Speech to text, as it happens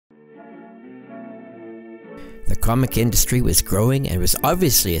comic industry was growing and was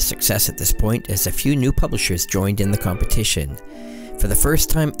obviously a success at this point as a few new publishers joined in the competition. For the first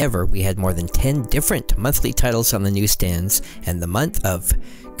time ever, we had more than 10 different monthly titles on the newsstands, and the month of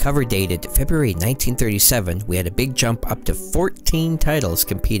cover dated February 1937, we had a big jump up to 14 titles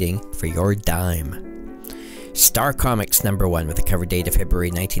competing for your dime. Star Comics #1, with a cover date of February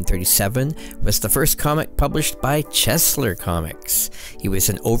 1937, was the first comic published by Chesler Comics. He was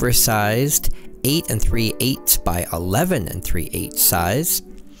an oversized 8 3/8 by 11 3/8 size,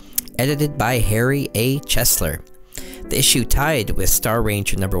 edited by Harry A. Chesler. The issue tied with Star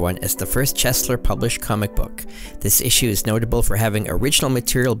Ranger #1 as the first Chesler published comic book. This issue is notable for having original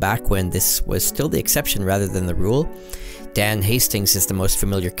material back when this was still the exception rather than the rule. Dan Hastings is the most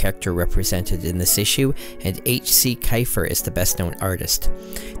familiar character represented in this issue, and H.C. Kiefer is the best-known artist.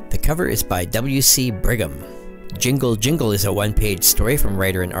 The cover is by W.C. Brigham. Jingle Jingle is a one-page story from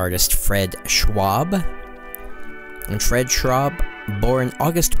writer and artist Fred Schwab. And Fred Schwab, born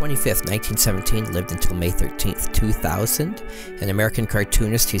August 25th, 1917, lived until May 13th, 2000, an American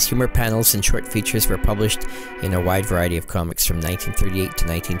cartoonist whose humor panels and short features were published in a wide variety of comics from 1938 to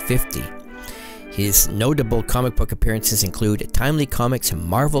 1950. His notable comic book appearances include Timely Comics and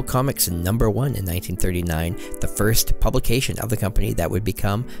Marvel Comics #1 in 1939, the first publication of the company that would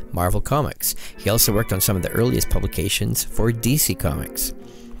become Marvel Comics. He also worked on some of the earliest publications for DC Comics.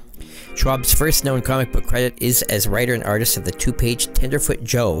 Schwab's first known comic book credit is as writer and artist of the two-page Tenderfoot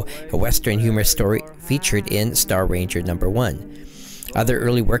Joe, a Western humor story featured in Star Ranger #1. Other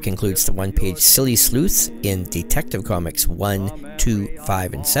early work includes the one-page Silly Sleuths in Detective Comics 1, 2,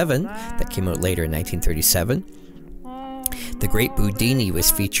 5, and 7 that came out later in 1937. The Great Boudini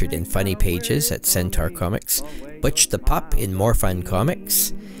was featured in Funny Pages at Centaur Comics, Butch the Pup in More Fun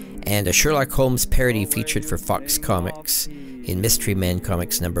Comics, and a Sherlock Holmes parody featured for Fox Comics in Mystery Men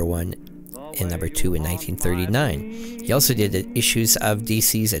Comics #1 and #2 in 1939. He also did issues of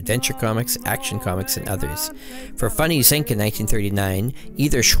DC's Adventure Comics, Action Comics, and others. For Funnies Inc. in 1939,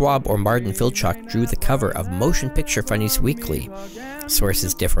 either Schwab or Martin Filchuk drew the cover of Motion Picture Funnies Weekly.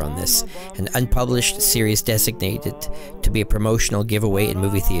 Sources differ on this. An unpublished series designated to be a promotional giveaway in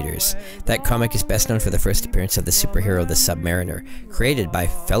movie theaters. That comic is best known for the first appearance of the superhero the Submariner, created by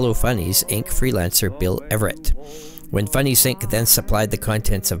fellow Funnies Inc. freelancer Bill Everett. When Funnies Inc. then supplied the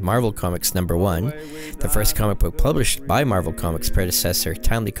contents of Marvel Comics #1, the first comic book published by Marvel Comics' predecessor,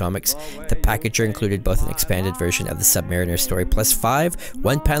 Timely Comics, the packager included both an expanded version of the Submariner story plus 5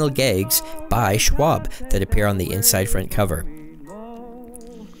 one-panel gags by Schwab that appear on the inside front cover.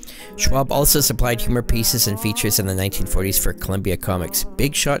 Schwab also supplied humor pieces and features in the 1940s for Columbia Comics,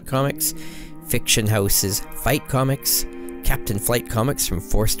 Big Shot Comics, Fiction House's Fight Comics, Captain Flight Comics from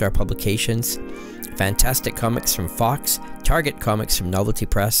 4-Star Publications, Fantastic Comics from Fox, Target Comics from Novelty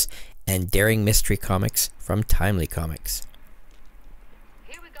Press, and Daring Mystery Comics from Timely Comics.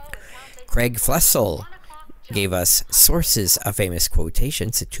 Craig Flessel gave us Sources of Famous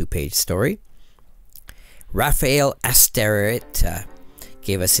Quotations, a 2-page story. Raphael Asterita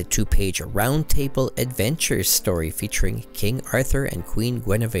gave us a 2-page Roundtable Adventures story featuring King Arthur and Queen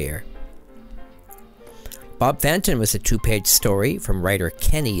Guinevere. Bob Fanton was a 2-page story from writer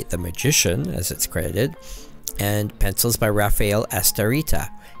Kenny the Magician, as it's credited, and pencils by Raphael Asterita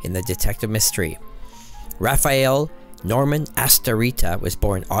in the Detective Mystery. Raphael Norman Asterita was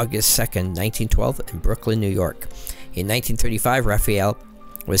born August 2nd, 1912 in Brooklyn, New York. In 1935, Raphael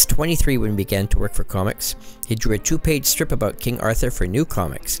was 23 when he began to work for comics. He drew a 2-page strip about King Arthur for New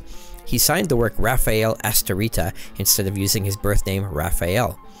Comics. He signed the work Raphael Asterita instead of using his birth name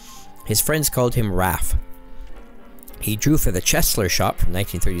Raphael. His friends called him Raph. He drew for the Chesler Shop from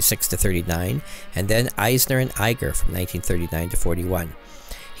 1936 to 39, and then Eisner and Iger from 1939 to 41.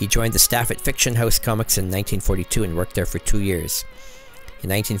 He joined the staff at Fiction House Comics in 1942 and worked there for 2 years. In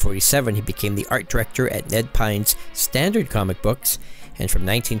 1947, he became the art director at Ned Pine's Standard Comic Books, and from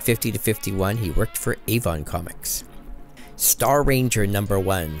 1950 to 51, he worked for Avon Comics. Star Ranger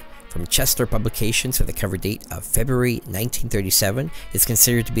 #1 from Chesler Publications with a cover date of February 1937 is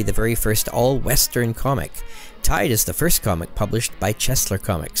considered to be the very first all-Western comic. Tied as the first comic published by Chesler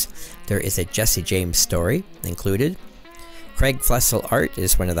Comics. There is a Jesse James story included. Craig Flessel art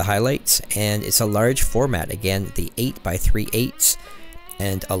is one of the highlights, and it's a large format, again the 8 by 3/8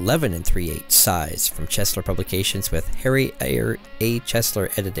 and 11 3/8 size from Chesler Publications with Harry A. Chesler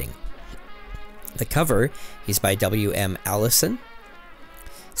editing. The cover is by W.M. Allison.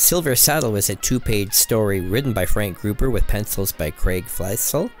 Silver Saddle was a 2-page story written by Frank Gruber with pencils by Craig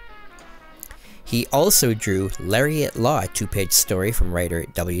Flessel. He also drew Lariat Law, a 2-page story from writer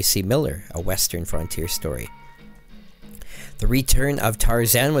W.C. Miller, a Western frontier story. The Return of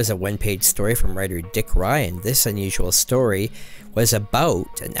Tarzan was a one-page story from writer Dick Ryan. This unusual story was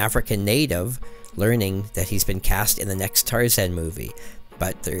about an African native learning that he's been cast in the next Tarzan movie,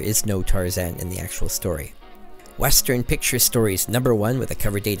 but there is no Tarzan in the actual story. Western Picture Stories #1, with a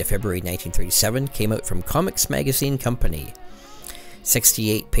cover date of February 1937, came out from Comics Magazine Company.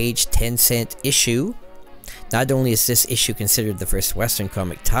 68-page 10-cent issue. Not only is this issue considered the first Western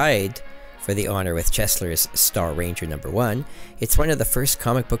comic tied for the honor with Chesler's Star Ranger #1, it's one of the first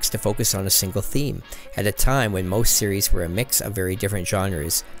comic books to focus on a single theme, at a time when most series were a mix of very different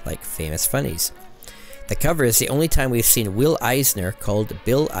genres, like Famous Funnies. The cover is the only time we've seen Will Eisner called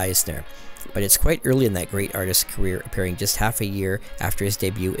Bill Eisner, but it's quite early in that great artist's career, appearing just half a year after his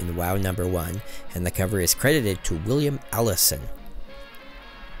debut in WOW #1, and the cover is credited to William Allison.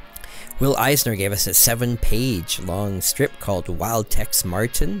 Will Eisner gave us a 7-page long strip called Wild Tex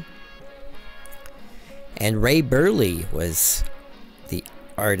Martin, and Ray Burley was the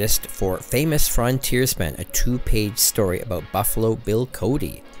artist for Famous Frontiersman, a 2-page story about Buffalo Bill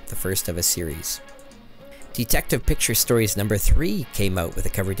Cody, the first of a series. Detective Picture Stories #3 came out with a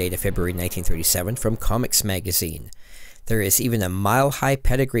cover date of February 1937 from Comics Magazine. There is even a mile-high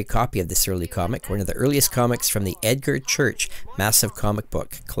pedigree copy of this early comic, one of the earliest comics from the Edgar Church Massive Comic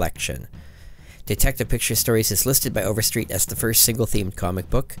Book Collection. Detective Picture Stories is listed by Overstreet as the first single-themed comic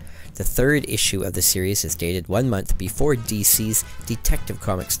book. The 3rd issue of the series is dated 1 month before DC's Detective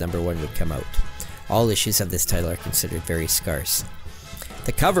Comics #1 would come out. All issues of this title are considered very scarce.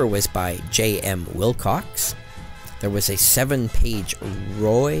 The cover was by J.M. Wilcox. There was a 7-page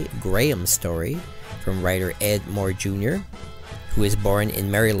Roy Graham story from writer Ed Moore Jr., who was born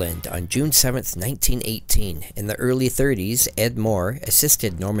in Maryland on June 7, 1918. In the early 30s, Ed Moore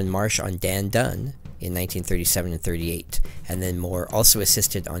assisted Norman Marsh on Dan Dunn in 1937 and 38, and then Moore also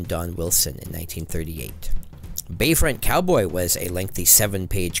assisted on Don Wilson in 1938. Bayfront Cowboy was a lengthy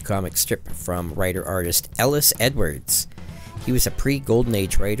 7-page comic strip from writer-artist Ellis Edwards. He was a pre-Golden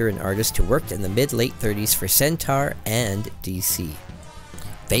Age writer and artist who worked in the mid-late 30s for Centaur and DC.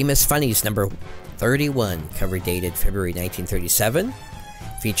 Famous Funnies #31, cover dated February 1937,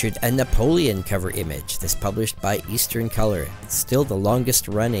 featured a Napoleon cover image. This published by Eastern Color. It's still the longest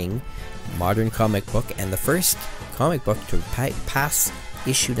running modern comic book and the first comic book to pass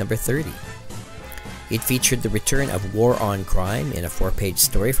issue #30. It featured the return of War on Crime in a 4-page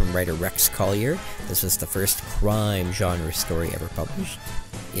story from writer Rex Collier. This was the first crime genre story ever published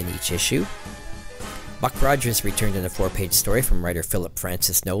in each issue. Buck Rogers returned in a 4-page story from writer Philip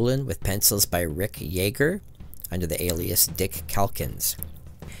Francis Nolan with pencils by Rick Yeager under the alias Dick Calkins.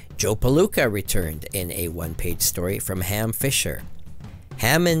 Joe Palooka returned in a 1-page story from Ham Fisher.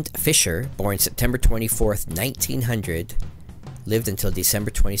 Hammond Fisher, born September 24th, 1900, lived until December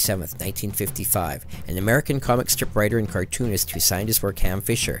 27th, 1955, an American comic strip writer and cartoonist who signed his work Ham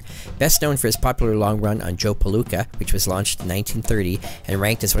Fisher, best known for his popular long run on Joe Palooka, which was launched in 1930 and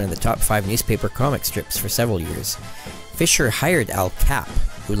ranked as one of the top 5 newspaper comic strips for several years. Fisher hired Al Capp,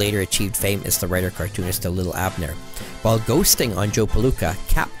 who later achieved fame as the writer-cartoonist of Little Abner. While ghosting on Joe Palooka,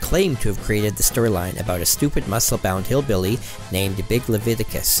 Capp claimed to have created the storyline about a stupid muscle-bound hillbilly named Big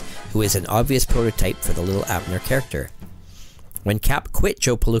Leviticus, who is an obvious prototype for the Little Abner character. When Capp quit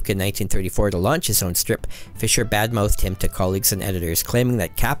Joe Palooka in 1934 to launch his own strip, Fisher badmouthed him to colleagues and editors, claiming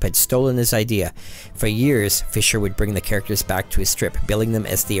that Capp had stolen his idea. For years, Fisher would bring the characters back to his strip, billing them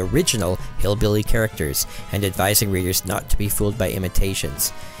as the original hillbilly characters, and advising readers not to be fooled by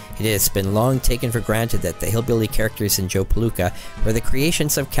imitations. It has been long taken for granted that the hillbilly characters in Joe Palooka were the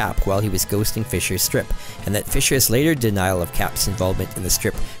creations of Capp while he was ghosting Fisher's strip, and that Fisher's later denial of Capp's involvement in the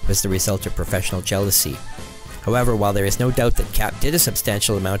strip was the result of professional jealousy. However, while there is no doubt that Capp did a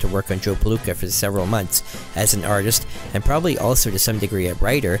substantial amount of work on Joe Palooka for several months as an artist, and probably also to some degree a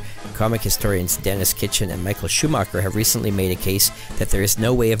writer, comic historians Dennis Kitchen and Michael Schumacher have recently made a case that there is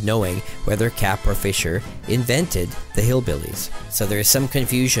no way of knowing whether Capp or Fisher invented the hillbillies. So there is some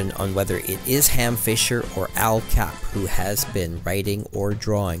confusion on whether it is Ham Fisher or Al Capp who has been writing or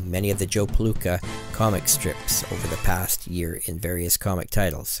drawing many of the Joe Palooka comic strips over the past year in various comic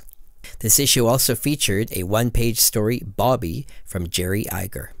titles. This issue also featured a 1-page story, Bobby, from Jerry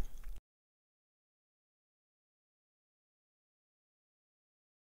Iger.